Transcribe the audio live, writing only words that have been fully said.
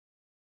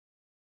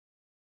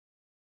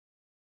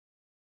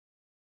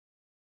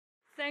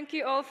Thank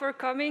you all for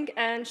coming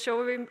and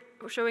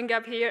showing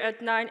up here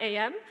at 9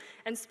 a.m.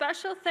 And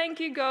special thank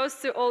you goes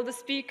to all the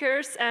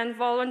speakers and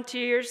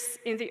volunteers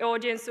in the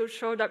audience who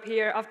showed up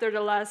here after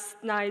the last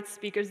night's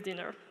speakers'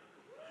 dinner.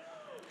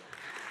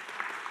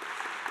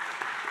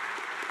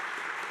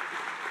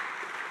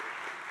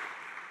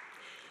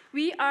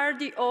 We are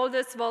the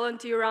oldest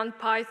volunteer-run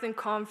Python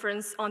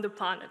conference on the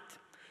planet.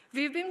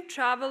 We've been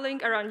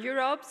traveling around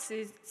Europe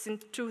since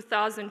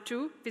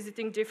 2002,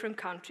 visiting different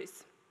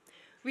countries.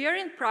 We are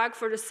in Prague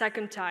for the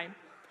second time.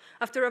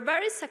 After a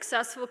very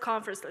successful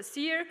conference last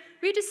year,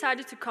 we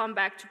decided to come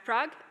back to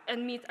Prague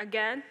and meet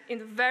again in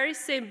the very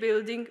same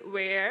building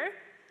where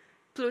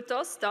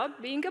Pluto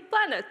stopped being a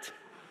planet.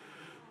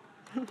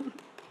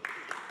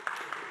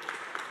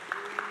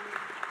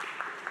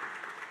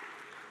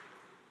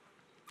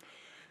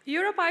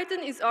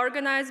 EuroPython is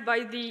organized by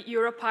the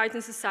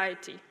EuroPython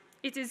Society.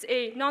 It is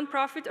a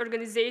non-profit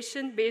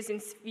organization based in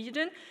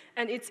Sweden,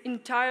 and it's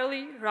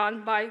entirely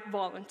run by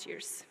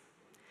volunteers.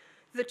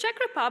 The Czech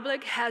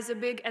Republic has a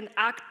big and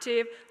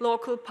active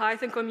local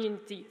Python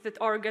community that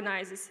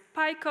organizes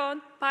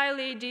PyCon,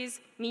 PyLadies,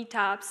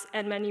 meetups,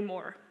 and many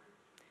more.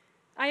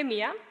 I am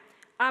Mia.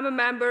 I'm a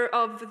member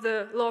of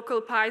the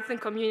local Python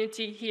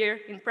community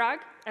here in Prague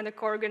and a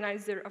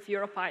co-organizer of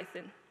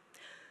EuroPython.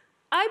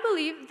 I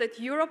believe that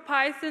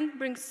EuroPython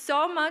brings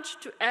so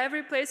much to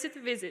every place it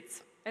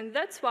visits, and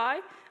that's why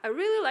I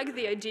really like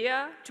the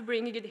idea to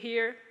bring it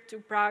here to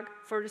Prague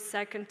for the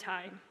second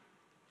time.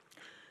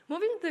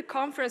 Moving the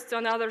conference to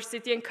another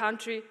city and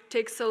country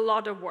takes a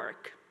lot of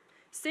work.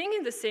 Staying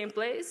in the same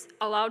place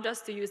allowed us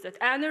to use that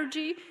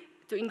energy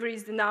to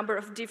increase the number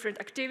of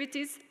different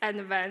activities and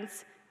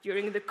events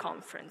during the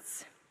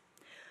conference.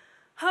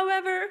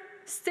 However,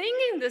 staying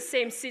in the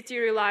same city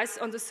relies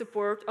on the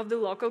support of the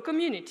local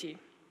community.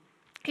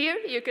 Here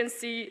you can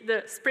see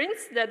the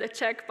sprints that the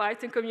Czech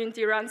Python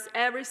community runs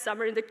every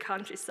summer in the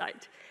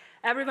countryside.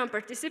 Everyone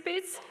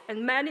participates,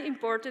 and many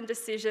important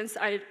decisions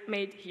are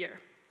made here.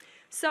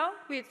 So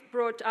we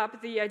brought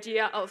up the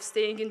idea of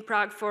staying in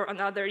Prague for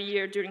another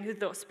year during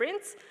those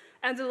sprints,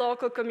 and the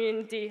local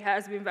community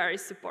has been very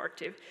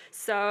supportive.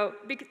 So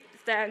big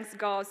thanks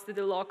goes to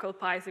the local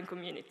Python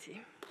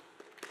community.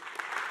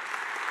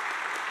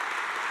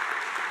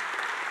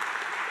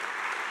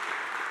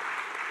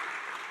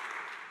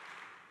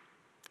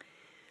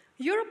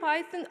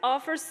 EuroPython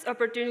offers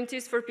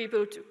opportunities for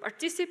people to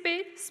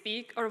participate,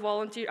 speak, or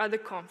volunteer at the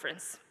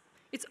conference.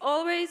 It's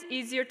always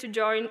easier to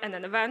join an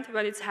event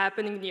when it's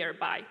happening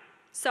nearby.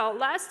 So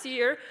last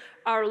year,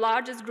 our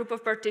largest group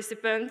of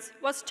participants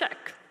was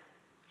Czech.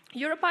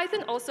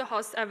 EuroPython also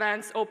hosts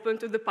events open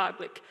to the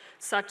public,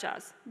 such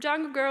as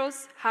Django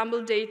Girls,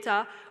 Humble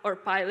Data, or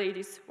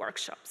PyLadies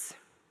workshops.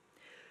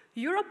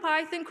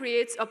 EuroPython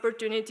creates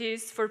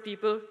opportunities for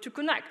people to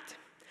connect.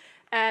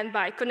 And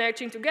by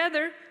connecting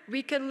together,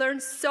 we can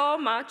learn so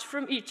much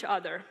from each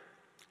other.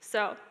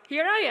 So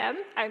here I am.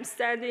 I'm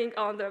standing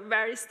on the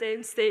very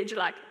same stage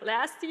like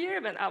last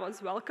year when I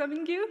was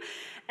welcoming you.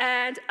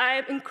 And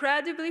I'm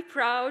incredibly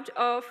proud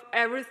of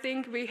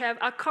everything we have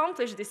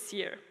accomplished this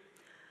year.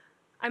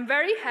 I'm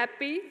very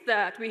happy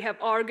that we have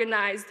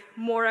organized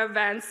more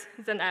events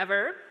than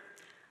ever.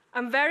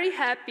 I'm very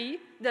happy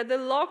that the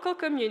local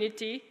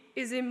community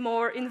is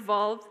more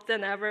involved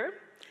than ever.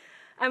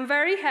 I'm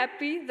very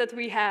happy that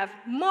we have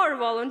more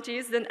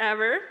volunteers than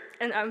ever,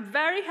 and I'm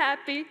very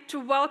happy to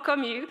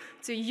welcome you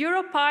to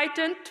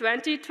EuroPython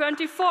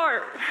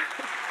 2024.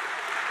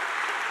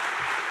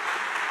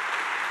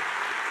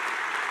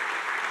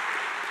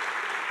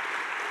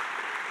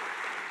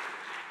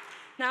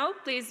 Now,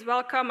 please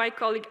welcome my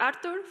colleague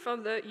Artur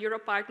from the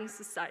EuroPython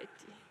Society.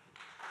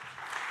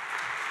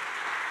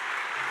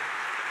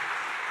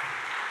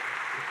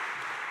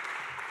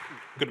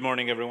 Good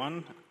morning,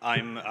 everyone.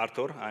 I'm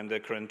Artur. I'm the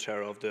current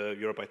chair of the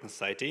EuroPython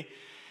Society.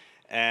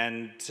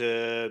 And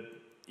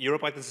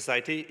EuroPython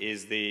Society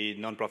is the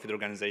non-profit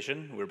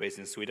organization. We're based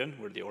in Sweden.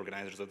 We're the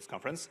organizers of this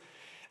conference.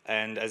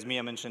 And as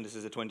Mia mentioned, this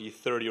is the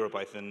 23rd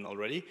EuroPython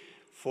already.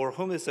 For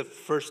whom is the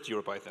first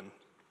EuroPython?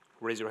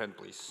 Raise your hand,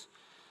 please.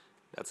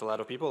 That's a lot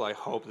of people. I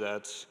hope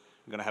that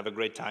we're going to have a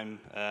great time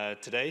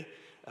today.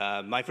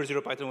 My first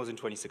EuroPython was in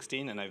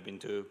 2016, and I've been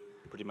to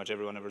pretty much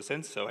everyone ever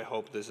since, so I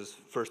hope this is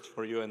first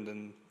for you and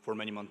then for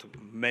many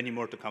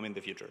more to come in the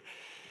future.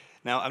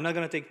 Now, I'm not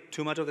going to take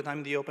too much of the time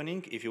in the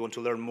opening. If you want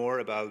to learn more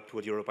about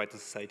what EuroPython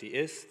Society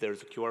is,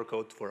 there's a QR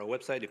code for our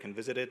website. You can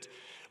visit it.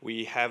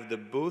 We have the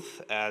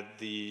booth at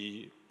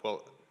the,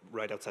 well,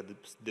 right outside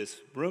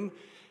this room,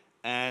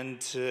 and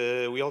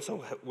we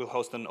also will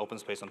host an open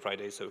space on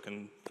Friday, so you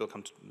can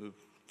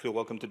feel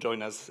welcome to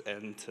join us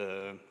and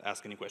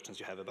ask any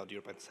questions you have about the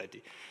EuroPython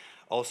Society.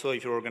 Also,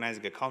 if you're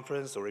organizing a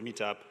conference or a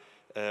meetup,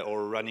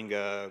 or running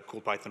a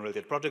cool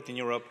Python-related project in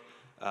Europe,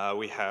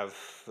 we have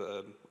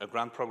a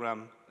grant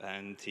program,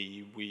 and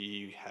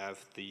we have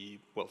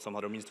some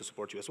other means to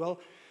support you as well.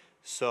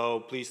 So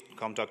please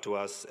come talk to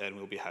us, and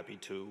we'll be happy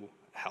to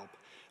help.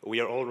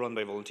 We are all run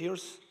by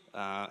volunteers,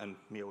 and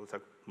Mia will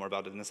talk more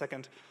about it in a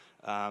second.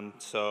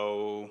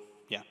 So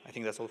yeah, I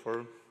think that's all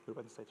for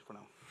EuroPython Society for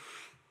now.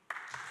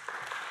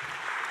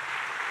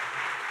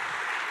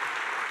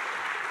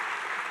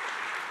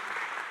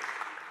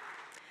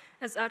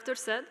 As Arthur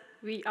said,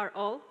 we are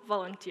all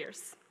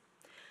volunteers.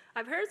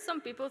 I've heard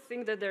some people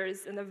think that there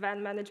is an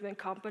event management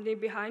company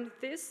behind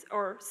this,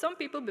 or some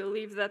people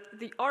believe that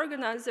the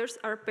organizers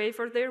are paid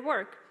for their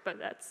work, but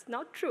that's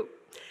not true.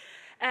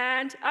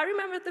 And I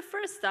remember the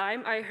first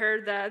time I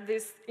heard that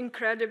this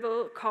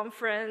incredible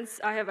conference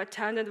I have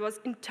attended was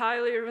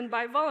entirely run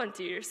by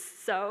volunteers.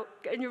 So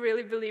can you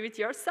really believe it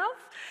yourself?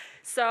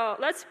 So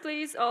let's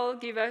please all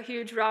give a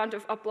huge round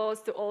of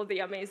applause to all the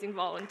amazing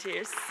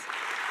volunteers.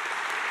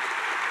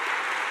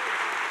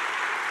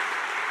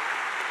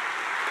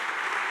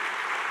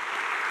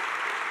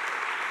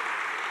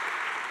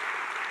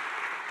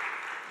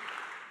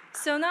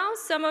 So now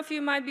some of you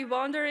might be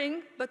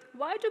wondering, but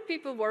why do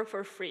people work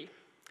for free?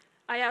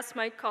 I asked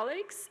my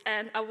colleagues,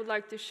 and I would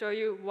like to show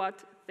you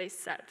what they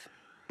said.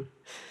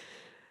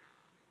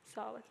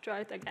 So let's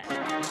try it again.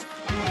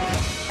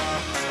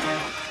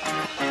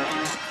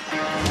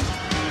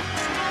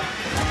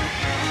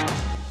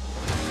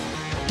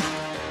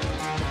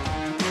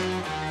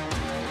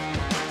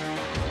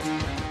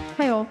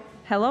 Hello.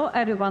 Hello,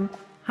 everyone.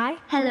 Hi.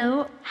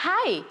 Hello.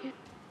 Hi.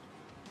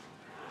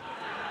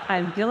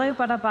 I'm Gilay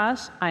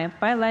Barabash. I am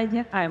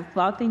PyLady. I am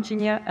cloud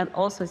engineer, and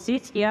also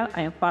this year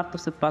I am part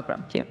of the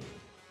program team.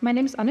 My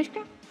name is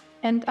Anushka,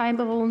 and I'm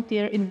a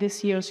volunteer in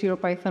this year's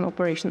EuroPython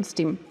operations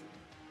team.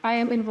 I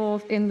am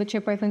involved in the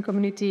Czech Python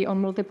community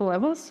on multiple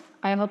levels.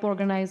 I help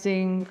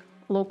organizing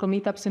local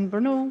meetups in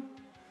Brno,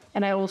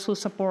 and I also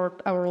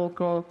support our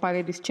local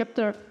PyLadies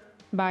chapter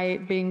by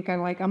being kind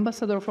of like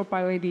ambassador for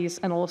PyLadies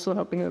and also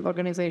helping with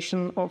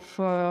organization of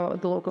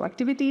the local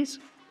activities.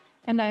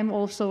 And I'm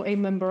also a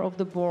member of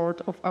the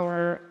board of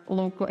our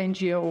local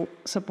NGO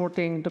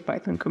supporting the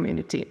Python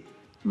community.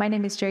 My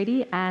name is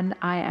Jody, and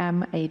I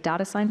am a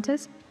data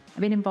scientist.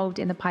 I've been involved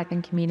in the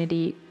Python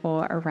community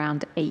for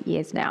around 8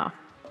 years now.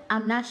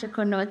 I'm Nasha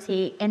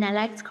Konoti, and I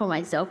like to call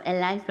myself a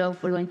lifelong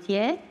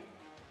volunteer.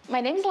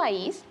 My name is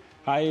Lais.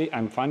 Hi,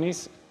 I'm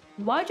Fanis.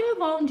 Why do you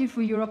volunteer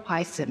for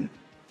EuroPython?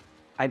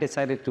 I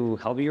decided to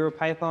help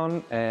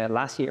EuroPython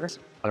last year.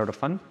 A lot of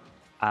fun.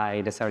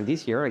 I decided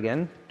this year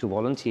again to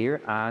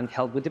volunteer and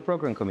help with the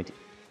program committee.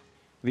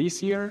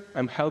 This year,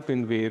 I'm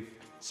helping with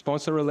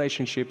sponsor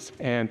relationships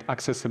and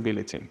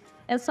accessibility.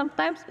 And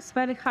sometimes it's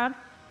very hard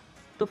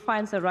to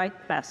find the right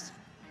path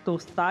to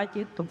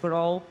study, to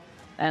grow,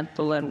 and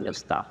to learn new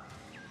stuff.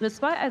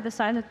 That's why I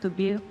decided to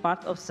be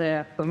part of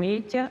the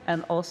community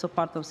and also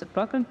part of the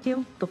program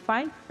team to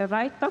find the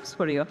right talks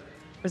for you.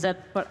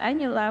 That for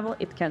any level,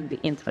 it can be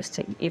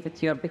interesting, if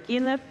it's your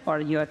beginner or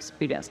your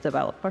experienced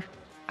developer.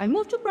 I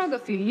moved to Prague a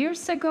few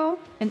years ago,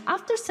 and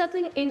after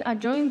settling in, I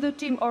joined the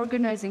team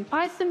organizing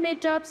Python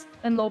meetups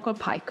and local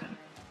PyCon.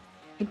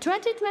 In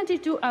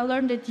 2022, I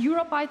learned that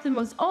EuroPython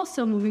was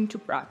also moving to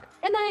Prague,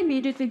 and I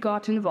immediately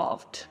got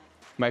involved.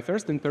 My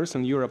first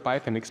in-person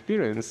EuroPython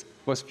experience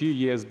was a few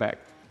years back.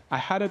 I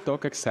had a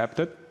talk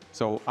accepted,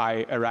 so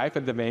I arrived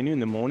at the venue in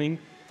the morning,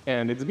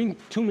 and it's been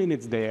 2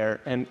 minutes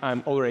there, and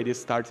I'm already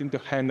starting to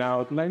hand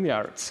out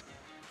lanyards.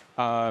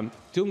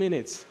 2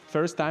 minutes,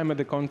 first time at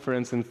the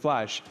conference in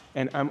Flash,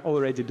 and I'm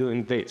already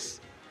doing this.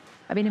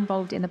 I've been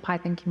involved in the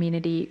Python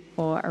community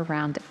for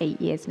around 8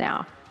 years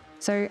now.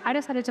 So I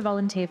decided to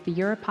volunteer for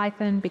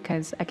EuroPython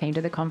because I came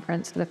to the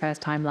conference for the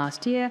first time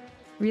last year,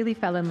 really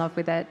fell in love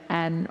with it,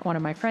 and one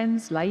of my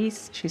friends,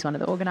 Lais, she's one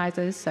of the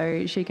organizers,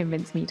 so she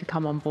convinced me to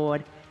come on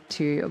board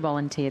to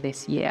volunteer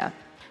this year.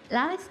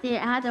 Last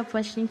year, I had the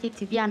opportunity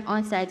to be an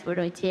on-site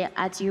volunteer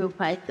at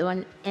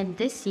EuroPython, and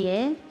this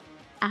year,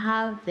 I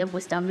have the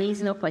most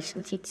amazing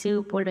opportunity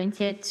to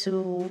volunteer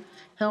to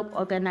help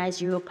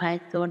organize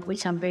EuroPython,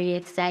 which I'm very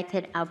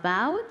excited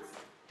about.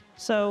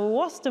 So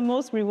what's the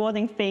most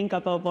rewarding thing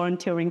about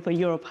volunteering for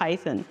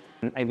EuroPython?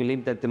 I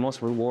believe that the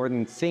most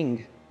rewarding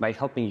thing by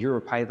helping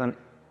EuroPython,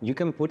 you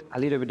can put a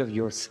little bit of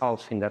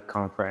yourself in that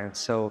conference.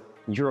 So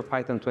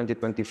EuroPython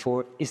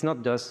 2024 is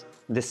not just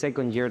the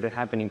second year that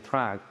happened in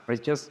Prague, but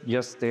it's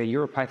just the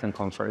EuroPython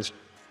conference.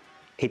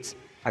 It's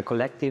a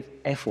collective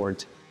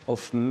effort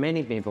of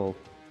many people,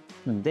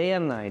 day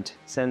and night,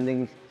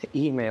 sending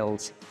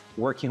emails,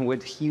 working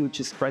with huge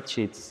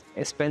spreadsheets,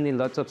 spending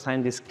lots of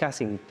time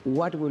discussing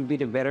what will be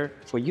the better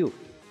for you.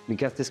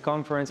 Because this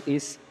conference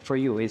is for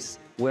you.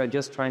 We're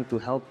just trying to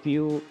help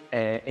you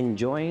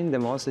enjoying the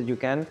most that you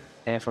can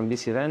from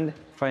this event,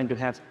 trying to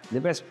have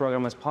the best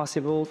program as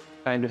possible,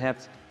 trying to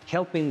have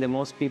helping the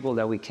most people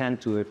that we can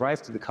to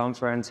arrive to the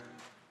conference.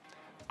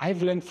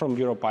 I've learned from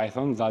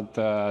EuroPython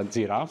that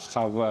giraffes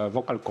have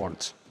vocal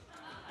cords.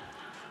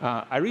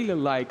 I really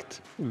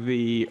liked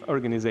the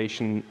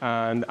organization,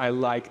 and I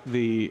liked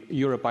the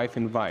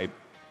EuroPython vibe.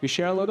 We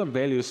share a lot of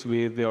values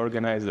with the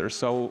organizers,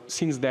 so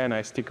since then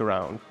I stick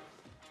around.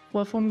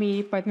 Well, for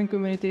me, Python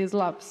community is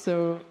love,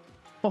 so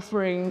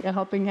offering a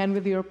helping hand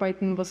with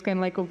EuroPython was kind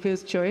of like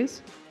obvious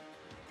choice.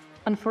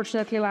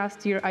 Unfortunately,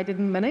 last year I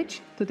didn't manage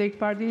to take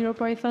part in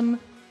EuroPython,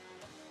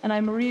 and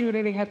I'm really,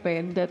 really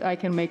happy that I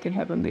can make it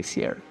happen this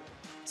year.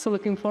 So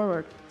looking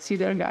forward. See you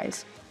there,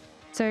 guys.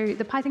 So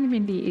the Python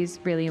community is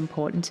really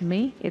important to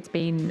me. It's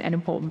been an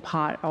important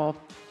part of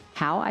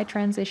how I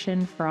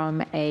transition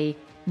from a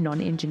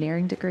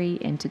non-engineering degree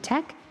into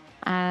tech.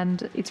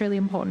 And it's really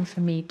important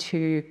for me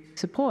to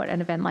support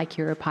an event like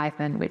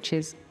EuroPython, which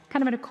is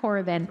kind of at a core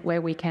event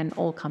where we can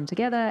all come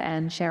together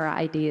and share our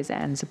ideas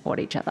and support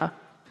each other.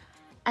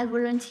 I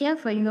volunteer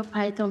for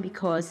EuroPython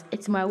because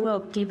it's my way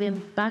of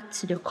giving back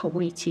to the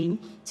community,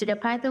 to the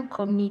Python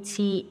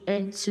community,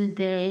 and to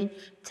the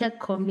tech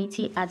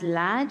community at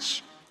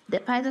large. The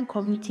Python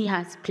community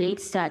has played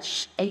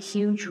such a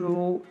huge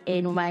role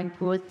in my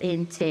growth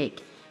in tech,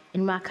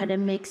 in my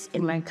academics,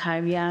 in my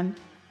career.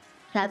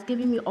 It has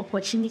given me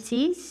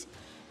opportunities.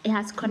 It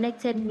has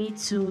connected me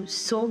to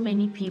so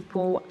many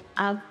people.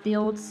 I've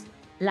built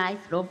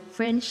lifelong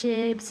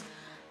friendships.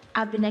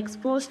 I've been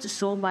exposed to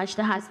so much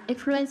that has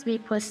influenced me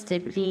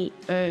positively,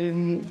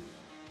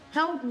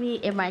 helped me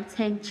in my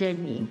tech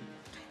journey.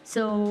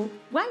 So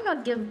why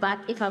not give back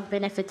if I've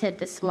benefited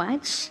this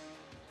much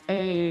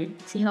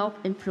to help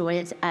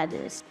influence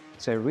others?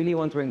 So I really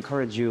want to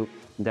encourage you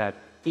that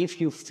if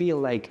you feel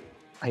like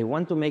I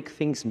want to make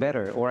things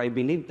better, or I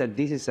believe that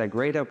this is a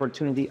great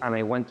opportunity and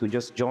I want to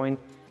just join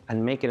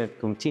and make it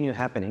continue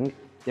happening,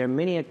 there are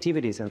many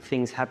activities and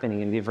things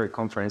happening in different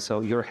conferences,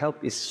 so your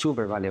help is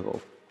super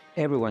valuable.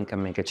 Everyone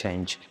can make a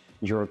change.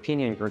 Your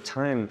opinion, your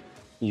time,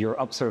 your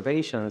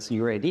observations,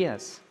 your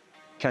ideas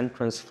can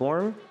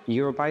transform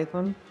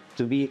EuroPython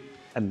to be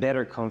a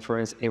better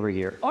conference every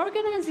year.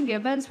 Organizing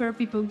events where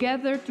people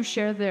gather to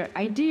share their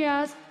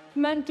ideas,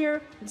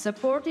 mentor, and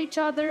support each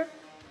other,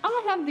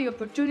 I have the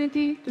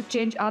opportunity to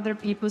change other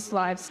people's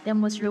lives. The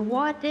most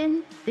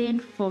rewarding thing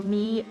for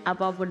me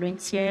about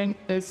volunteering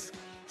is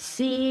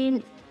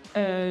seeing,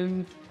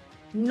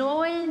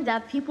 knowing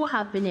that people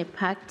have been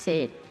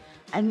impacted.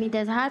 I mean,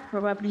 there's a high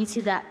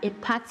probability that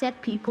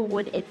impacted people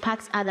would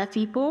impact other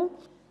people.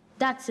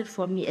 That's it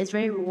for me. It's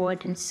very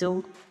rewarding.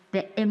 So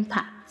the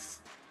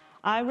impacts.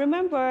 I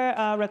remember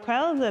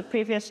Raquel, the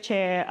previous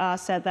chair,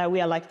 said that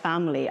we are like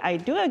family. I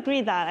do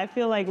agree that. I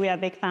feel like we are a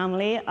big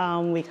family.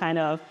 We kind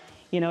of,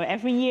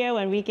 every year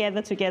when we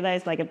gather together,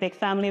 it's like a big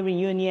family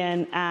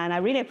reunion. And I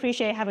really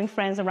appreciate having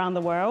friends around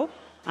the world.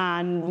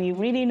 And we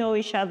really know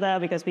each other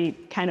because we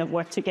kind of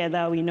work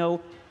together. We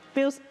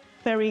feels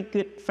very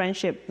good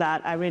friendship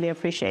that I really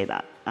appreciate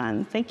that.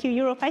 And thank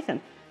you, EuroPython.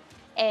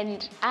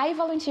 And I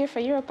volunteer for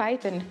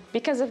EuroPython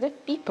because of the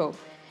people.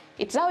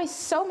 It's always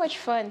so much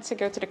fun to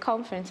go to the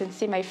conference and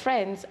see my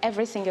friends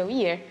every single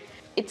year.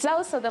 It's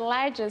also the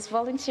largest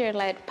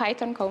volunteer-led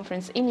Python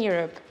conference in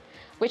Europe,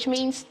 which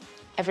means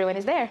everyone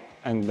is there.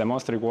 And the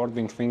most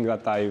rewarding thing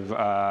that I've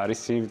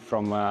received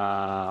from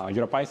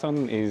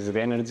EuroPython is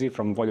the energy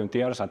from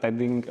volunteers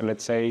attending,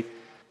 let's say,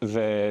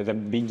 the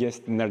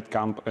biggest nerd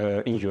camp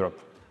in Europe.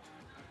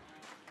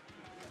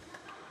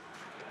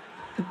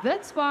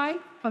 That's why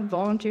I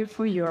volunteer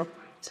for EuroPython.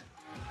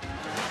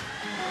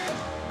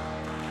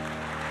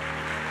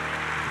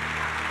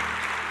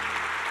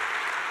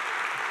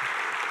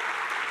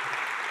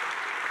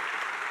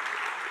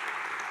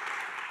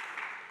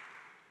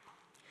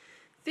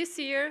 This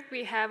year,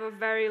 we have a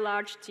very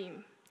large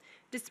team.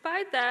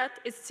 Despite that,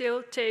 it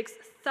still takes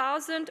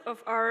thousands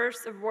of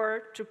hours of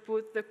work to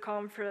put the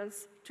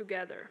conference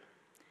together.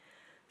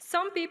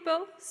 Some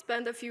people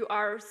spend a few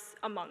hours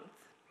a month.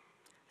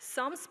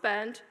 Some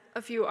spend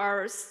a few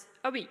hours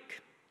a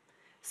week.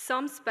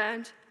 Some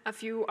spend a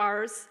few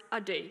hours a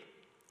day,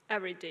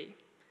 every day.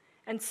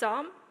 And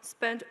some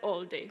spend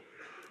all day,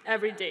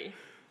 every day.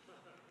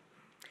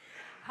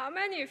 How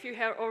many of you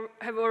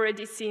have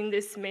already seen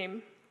this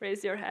meme?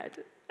 Raise your hand.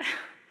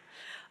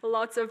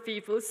 Lots of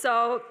people.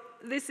 So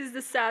this is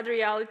the sad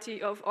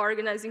reality of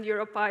organizing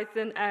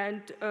EuroPython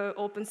and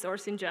open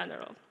source in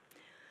general.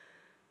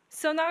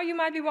 So now you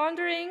might be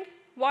wondering,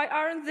 why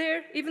aren't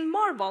there even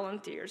more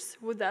volunteers?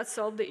 Would that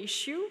solve the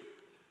issue?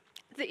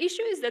 The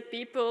issue is that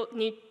people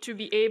need to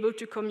be able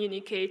to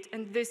communicate,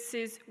 and this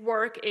is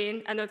work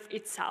in and of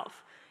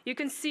itself. You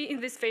can see in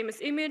this famous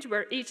image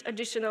where each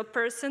additional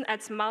person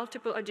adds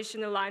multiple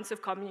additional lines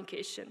of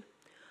communication.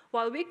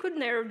 While we could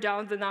narrow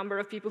down the number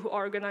of people who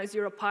organize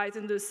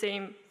EuroPython to the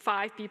same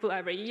 5 people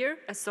every year,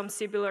 as some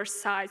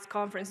similar-sized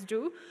conferences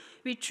do,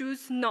 we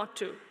choose not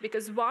to,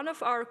 because one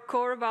of our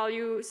core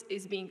values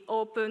is being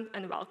open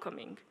and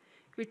welcoming.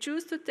 We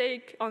choose to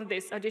take on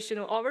this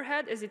additional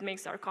overhead as it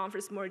makes our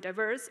conference more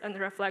diverse and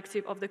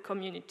reflective of the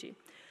community.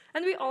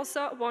 And we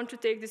also want to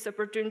take this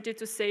opportunity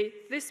to say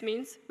this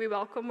means we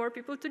welcome more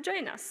people to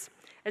join us,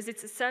 as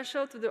it's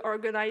essential to the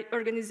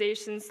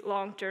organization's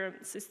long-term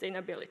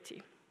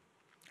sustainability.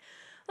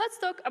 Let's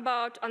talk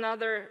about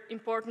another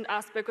important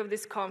aspect of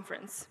this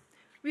conference.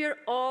 We are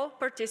all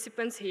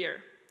participants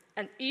here,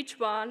 and each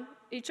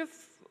of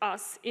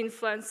us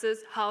influences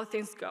how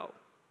things go.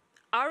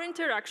 Our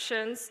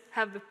interactions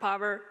have the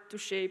power to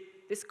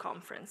shape this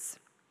conference.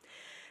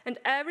 And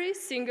every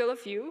single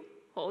of you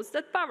holds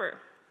that power.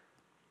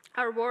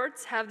 Our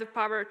words have the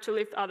power to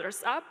lift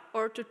others up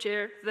or to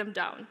tear them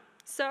down.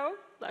 So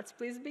let's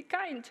please be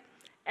kind.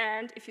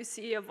 And if you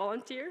see a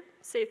volunteer,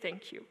 say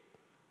thank you.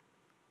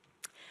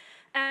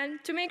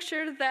 And to make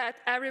sure that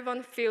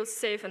everyone feels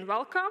safe and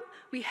welcome,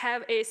 we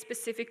have a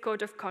specific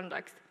code of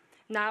conduct.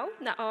 Now,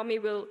 Naomi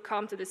will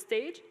come to the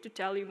stage to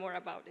tell you more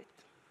about it.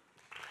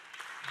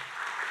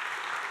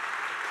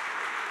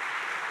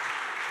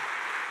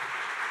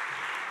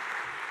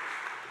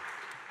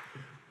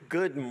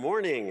 Good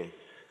morning.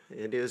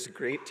 It is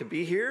great to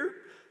be here,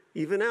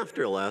 even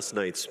after last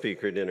night's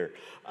speaker dinner.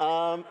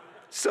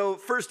 So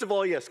first of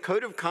all, yes,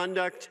 code of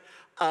conduct.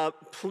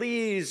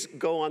 Please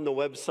go on the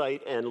website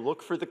and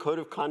look for the code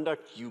of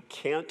conduct. You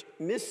can't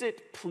miss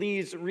it.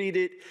 Please read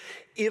it.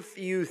 If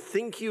you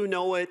think you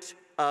know it,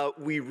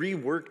 we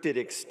reworked it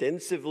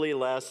extensively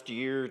last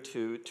year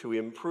to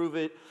improve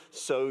it,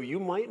 so you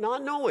might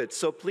not know it.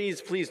 So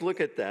please look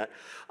at that.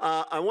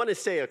 I want to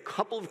say a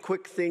couple of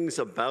quick things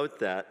about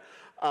that.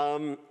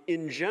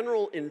 In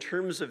general, in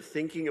terms of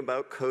thinking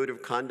about code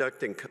of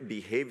conduct and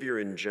behavior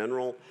in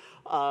general,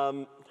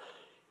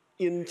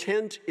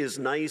 intent is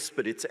nice,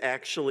 but it's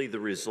actually the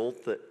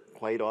result that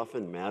quite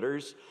often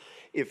matters.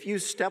 If you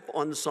step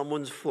on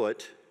someone's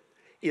foot,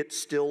 it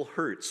still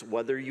hurts,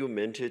 whether you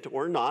meant it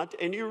or not,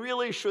 and you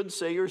really should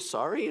say you're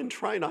sorry and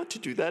try not to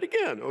do that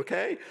again,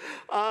 okay?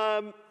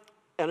 And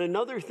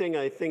another thing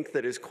I think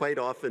that is quite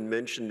often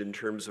mentioned in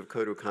terms of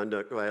code of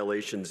conduct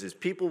violations is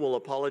people will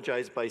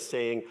apologize by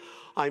saying,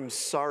 I'm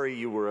sorry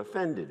you were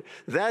offended.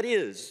 That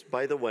is,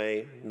 by the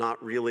way,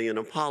 not really an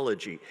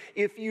apology.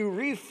 If you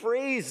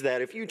rephrase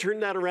that, if you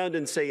turn that around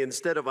and say,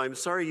 instead of I'm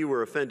sorry you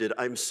were offended,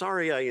 I'm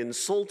sorry I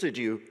insulted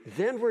you,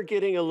 then we're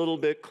getting a little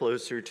bit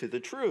closer to the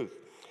truth.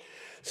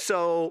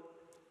 So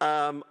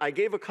I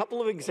gave a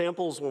couple of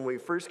examples when we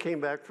first came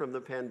back from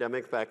the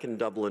pandemic back in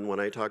Dublin when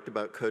I talked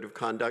about code of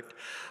conduct.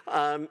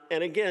 And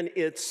again,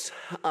 it's,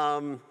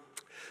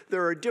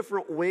 there are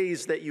different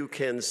ways that you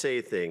can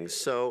say things.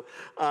 So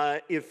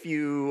if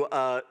you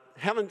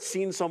haven't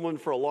seen someone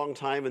for a long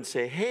time and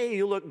say, hey,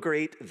 you look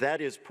great,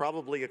 that is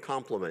probably a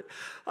compliment.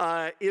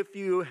 If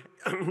you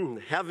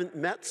haven't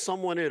met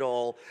someone at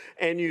all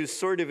and you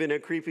sort of in a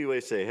creepy way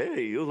say,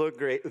 hey, you look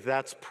great,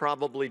 that's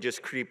probably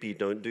just creepy,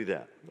 don't do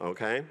that,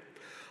 okay?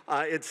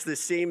 It's the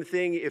same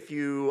thing if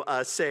you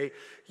say,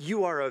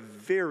 you are a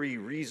very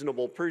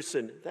reasonable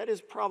person. That is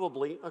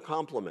probably a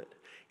compliment.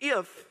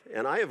 If,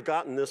 and I have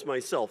gotten this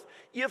myself,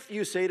 if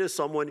you say to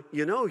someone,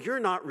 you know, you're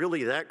not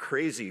really that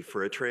crazy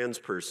for a trans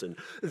person,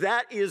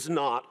 that is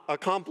not a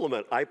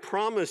compliment, I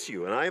promise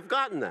you, and I have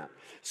gotten that.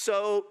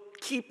 So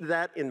keep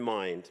that in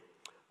mind.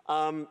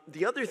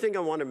 The other thing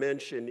I want to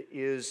mention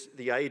is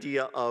the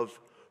idea of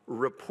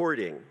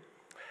reporting.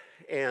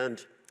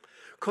 And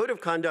code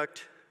of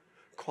conduct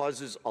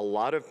causes a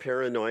lot of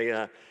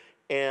paranoia,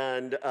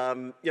 and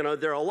you know,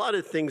 there are a lot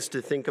of things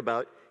to think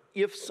about.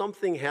 If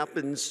something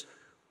happens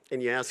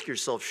and you ask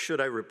yourself,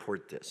 should I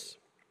report this?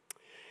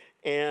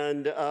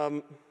 And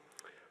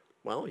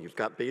well, you've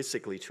got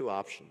basically two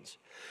options.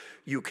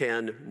 You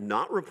can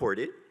not report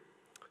it,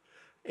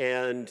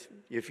 and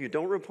if you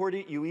don't report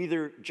it, you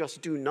either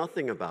just do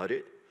nothing about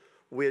it,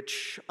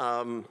 which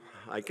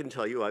I can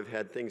tell you I've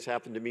had things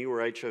happen to me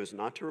where I chose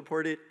not to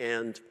report it,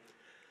 and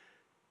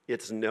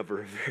it's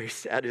never a very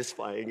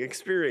satisfying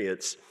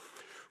experience.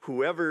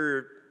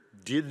 Whoever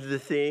did the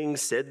thing,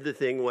 said the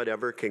thing,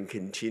 whatever, can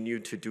continue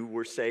to do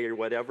or say or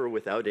whatever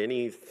without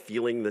any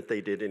feeling that they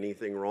did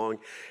anything wrong,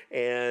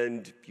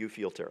 and you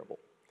feel terrible.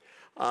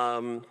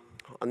 On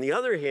the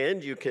other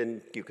hand, you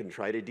can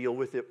try to deal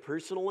with it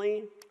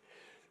personally.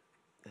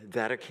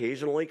 That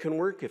occasionally can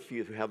work if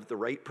you have the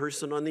right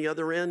person on the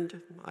other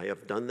end. I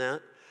have done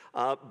that.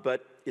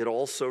 But it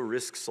also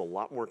risks a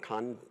lot more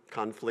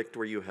conflict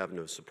where you have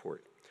no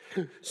support.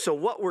 So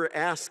what we're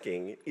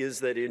asking is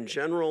that in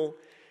general,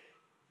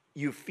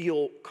 you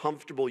feel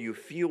comfortable, you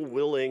feel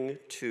willing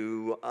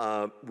to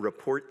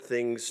report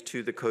things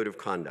to the Code of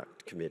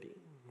Conduct Committee,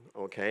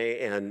 okay?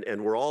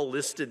 And we're all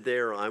listed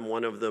there. I'm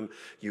one of them.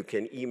 You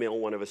can email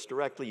one of us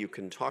directly. You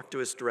can talk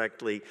to us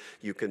directly.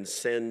 You can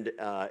send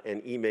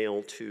an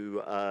email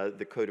to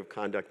the Code of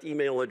Conduct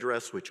email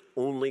address, which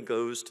only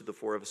goes to the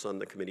four of us on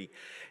the committee.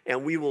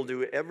 And we will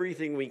do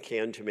everything we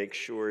can to make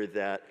sure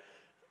that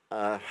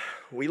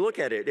we look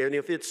at it. And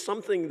if it's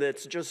something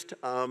that's just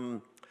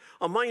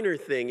a minor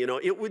thing, you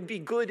know, it would be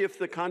good if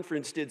the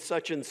conference did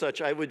such and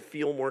such, I would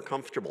feel more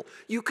comfortable.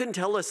 You can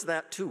tell us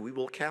that too. We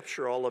will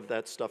capture all of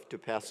that stuff to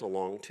pass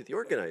along to the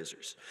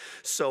organizers.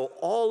 So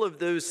all of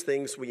those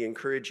things we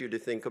encourage you to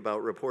think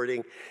about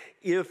reporting.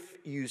 If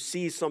you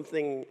see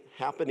something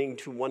happening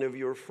to one of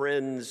your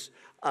friends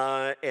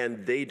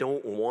and they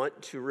don't want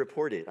to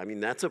report it, I mean,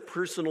 that's a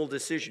personal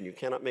decision. You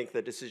cannot make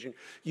that decision.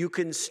 You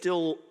can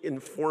still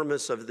inform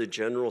us of the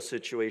general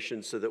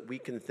situation so that we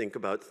can think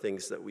about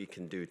things that we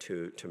can do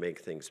to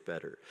make things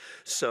better.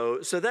 So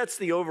that's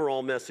the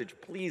overall message.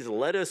 Please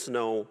let us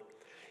know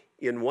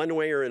in one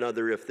way or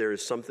another if there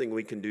is something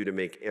we can do to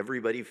make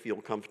everybody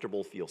feel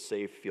comfortable, feel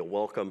safe, feel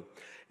welcome,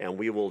 and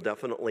we will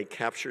definitely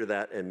capture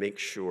that and make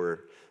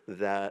sure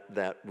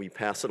that we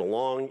pass it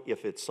along.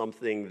 If it's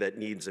something that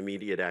needs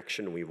immediate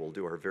action, we will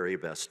do our very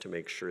best to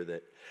make sure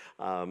that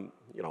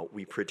you know,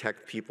 we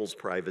protect people's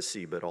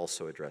privacy, but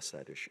also address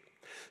that issue.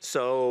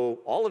 So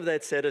all of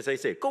that said, as I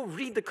say, go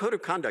read the Code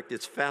of Conduct.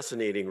 It's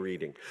fascinating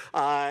reading.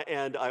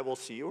 And I will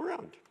see you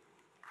around.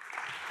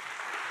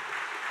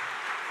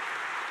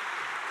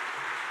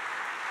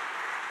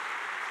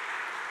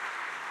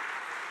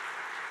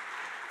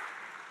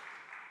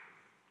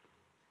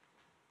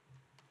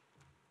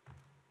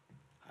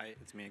 Hi,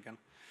 it's me again.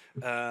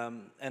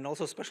 And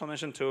also special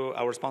mention to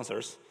our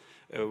sponsors.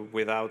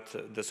 Without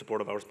the support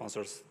of our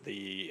sponsors,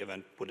 the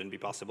event wouldn't be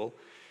possible.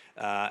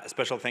 A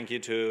special thank you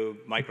to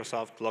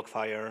Microsoft,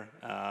 Lockfire,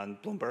 and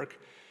Bloomberg.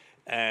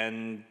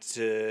 And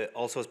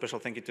also a special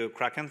thank you to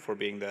Kraken for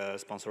being the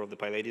sponsor of the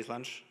PyLadies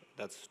lunch.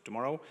 That's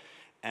tomorrow.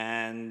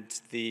 And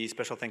the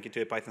special thank you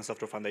to Python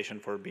Software Foundation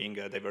for being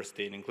a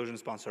diversity and inclusion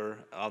sponsor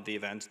of the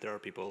event. There are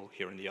people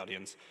here in the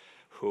audience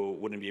who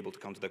wouldn't be able to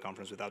come to the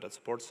conference without that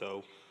support.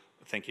 So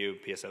thank you,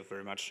 PSF,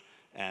 very much.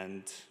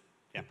 And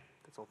yeah,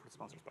 that's all for the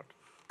sponsors part.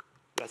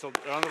 That's all.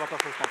 A round of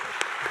applause for sponsors.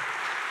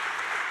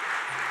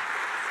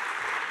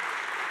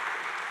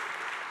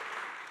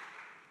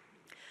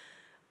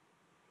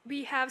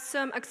 We have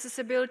some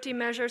accessibility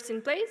measures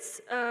in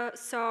place.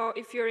 So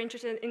if you're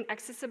interested in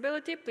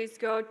accessibility, please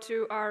go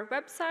to our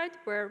website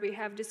where we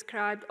have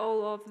described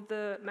all of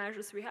the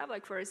measures we have,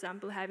 like, for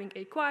example, having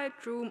a quiet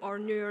room or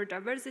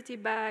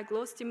neurodiversity bag,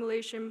 low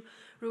stimulation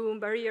room,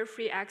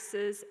 barrier-free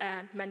access,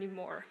 and many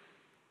more.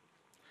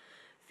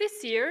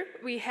 This year,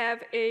 we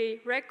have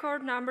a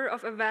record number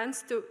of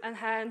events to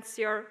enhance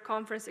your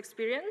conference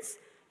experience.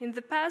 In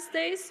the past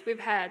days, we've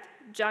had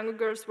Django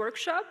Girls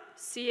Workshop,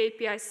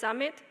 CAPI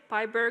Summit,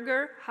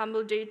 PyBurger,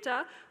 Humble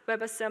Data,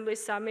 WebAssembly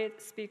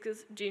Summit,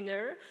 Speakers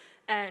Dinner,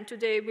 and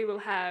today we will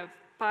have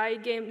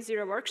Pygame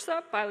Zero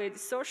Workshop, PyLadies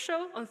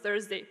Social, on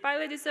Thursday,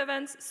 PyLadies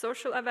events,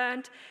 social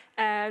event,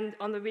 and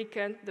on the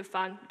weekend, the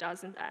fun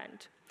doesn't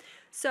end.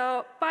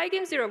 So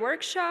Pygame Zero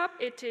Workshop,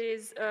 it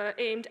is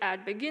aimed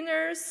at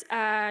beginners,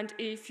 and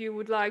if you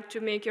would like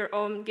to make your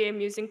own game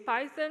using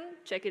Python,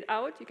 check it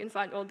out. You can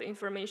find all the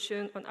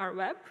information on our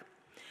web.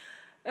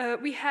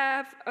 We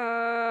have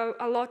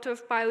a lot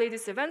of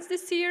PyLadies events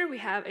this year. We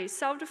have a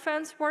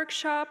self-defense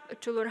workshop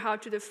to learn how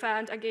to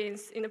defend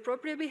against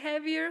inappropriate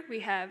behavior. We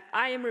have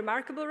I Am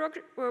Remarkable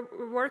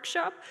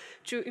workshop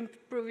to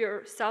improve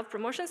your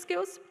self-promotion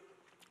skills.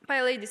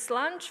 PyLadies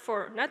lunch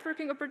for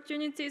networking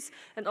opportunities,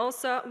 and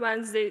also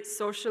Wednesday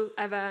social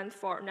event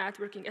for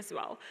networking as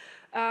well.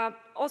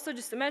 Also,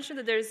 just to mention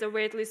that there is a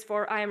waitlist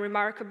for I Am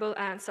Remarkable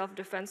and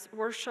self-defense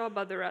workshop,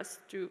 but the rest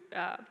too,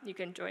 you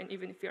can join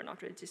even if you're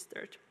not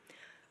registered.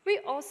 We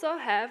also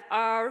have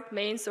our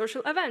main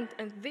social event,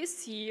 and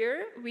this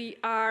year we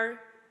are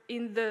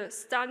in the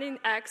stunning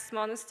X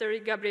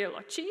Monastery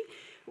Gabrielocci,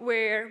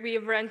 where we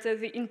have rented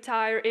the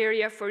entire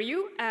area for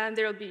you, and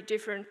there will be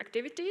different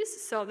activities.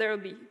 So there will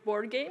be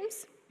board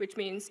games, which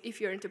means if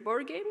you're into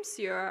board games,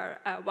 you're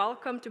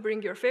welcome to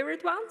bring your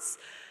favorite ones.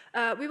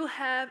 We will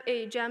have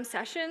a jam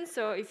session,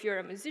 so if you're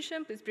a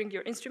musician, please bring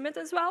your instrument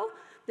as well.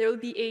 There will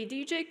be a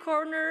DJ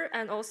corner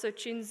and also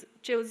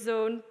chill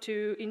zone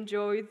to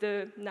enjoy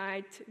the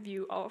night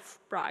view of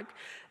Prague.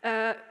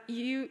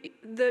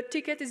 The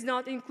ticket is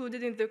not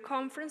included in the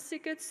conference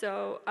ticket,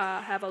 so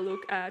have a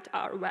look at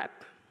our web.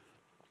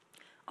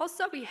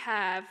 Also, we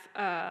have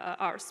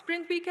our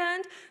sprint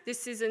weekend.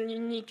 This is a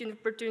unique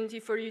opportunity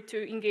for you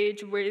to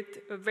engage with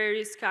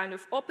various kind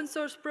of open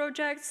source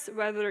projects,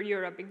 whether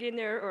you're a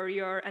beginner or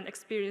you're an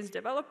experienced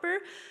developer.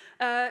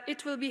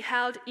 It will be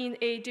held in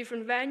a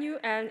different venue,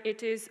 and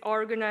it is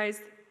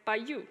organized by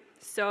you.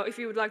 So if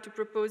you would like to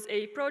propose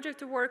a project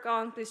to work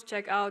on, please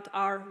check out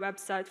our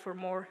website for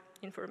more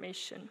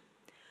information.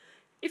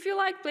 If you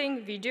like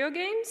playing video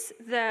games,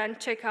 then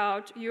check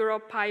out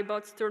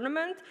EuroPyBots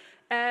tournament,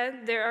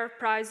 and there are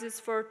prizes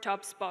for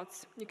top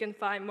spots. You can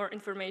find more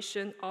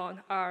information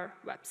on our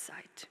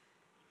website.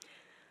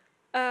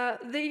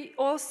 They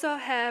also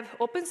have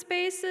open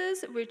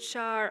spaces, which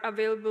are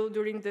available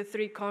during the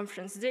 3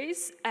 conference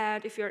days,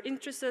 and if you're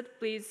interested,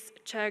 please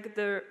check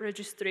the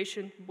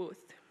registration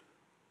booth.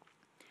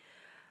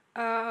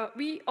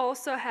 We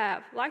also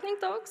have lightning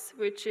talks,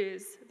 which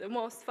is the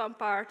most fun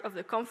part of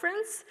the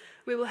conference.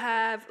 We will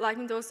have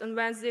lightning talks on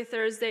Wednesday,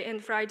 Thursday,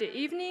 and Friday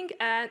evening.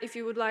 And if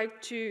you would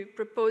like to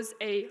propose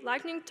a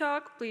lightning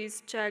talk,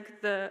 please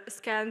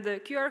scan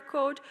the QR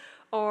code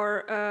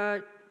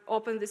or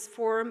open this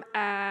form,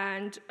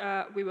 and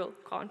we will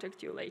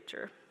contact you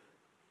later.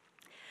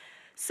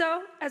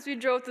 So, as we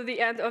draw to the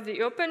end of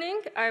the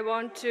opening, I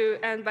want to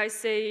end by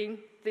saying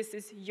this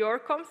is your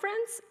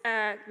conference,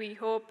 and we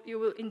hope you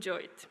will enjoy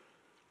it.